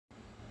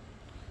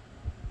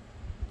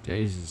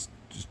Jesus,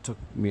 just took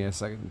me a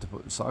second to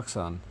put socks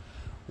on.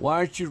 Why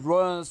aren't you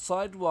running on the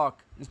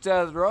sidewalk instead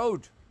of the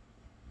road?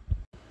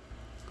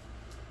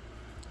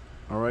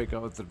 Alright,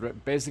 got with the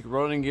basic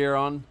running gear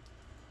on.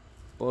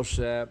 But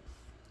I'm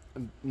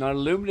not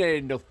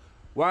illuminated enough.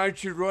 Why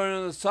aren't you running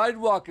on the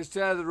sidewalk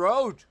instead of the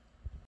road?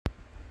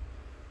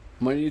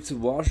 Might need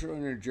some water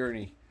on your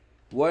journey.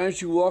 Why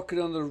aren't you walking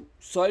on the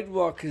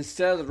sidewalk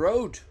instead of the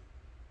road?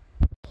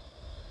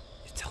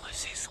 It's only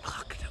 6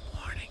 o'clock in the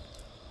morning.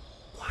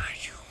 Why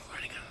aren't you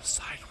running on the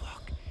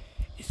sidewalk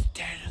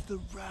instead of the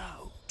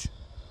road?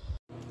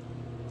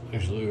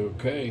 Actually,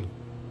 okay.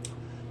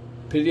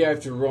 Pity I have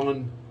to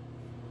run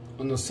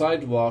on the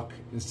sidewalk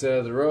instead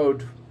of the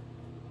road.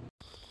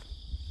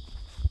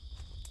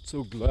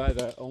 So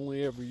glad I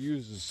only ever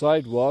use the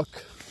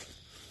sidewalk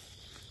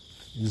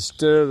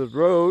instead of the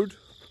road.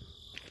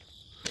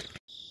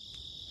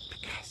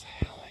 Because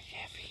I only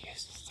ever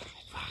use the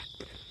sidewalk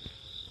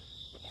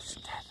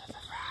instead of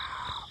the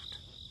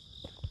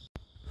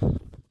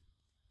road.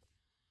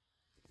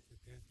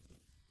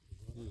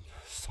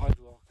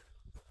 Sidewalk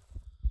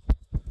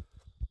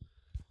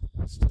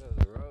instead of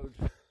the road.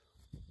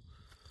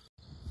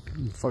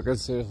 Fucking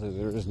seriously,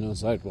 there is no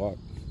sidewalk.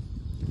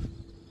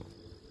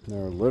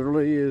 There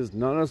literally is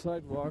not a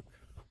sidewalk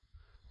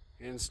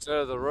instead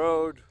of the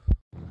road.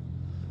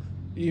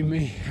 You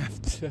may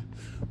have to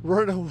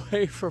run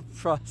away from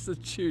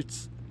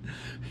prostitutes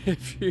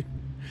if you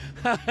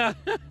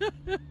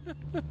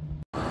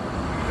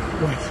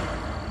what?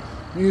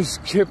 You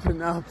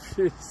skipping up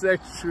your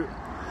sexual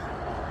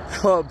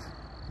club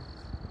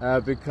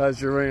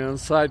because you're running on the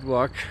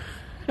sidewalk.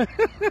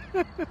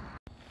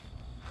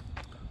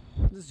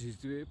 This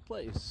used to be a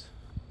place,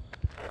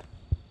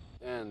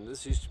 and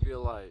this used to be a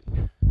light,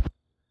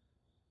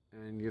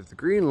 and you have the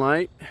green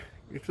light,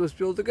 you're supposed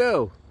to be able to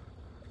go,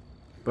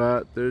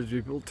 but there's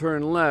people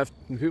turning left,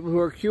 and people who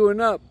are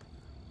queuing up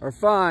are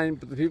fine,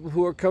 but the people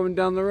who are coming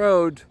down the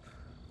road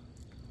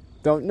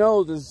don't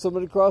know there's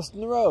somebody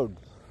crossing the road.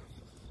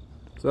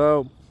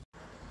 So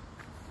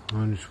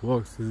I just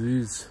walk through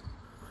these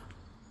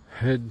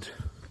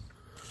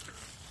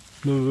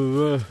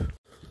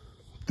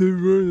they're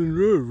running the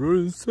road,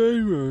 running the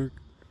sidewalk.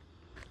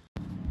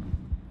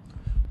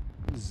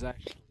 This is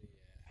actually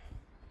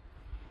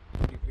a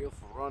pretty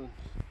beautiful run.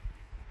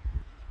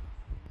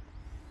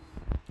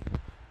 The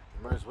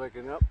birds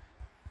waking up.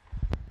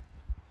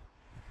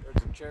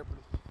 Birds are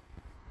chirping.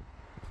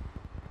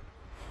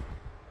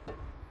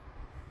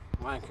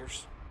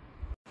 Wankers.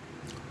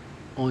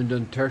 Only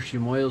done 30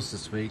 miles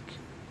this week.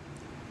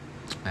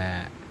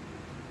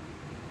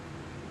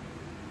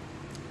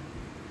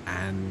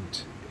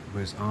 And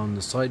was on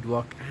the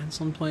sidewalk and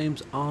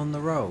sometimes on the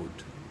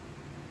road.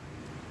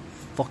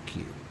 Fuck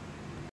you.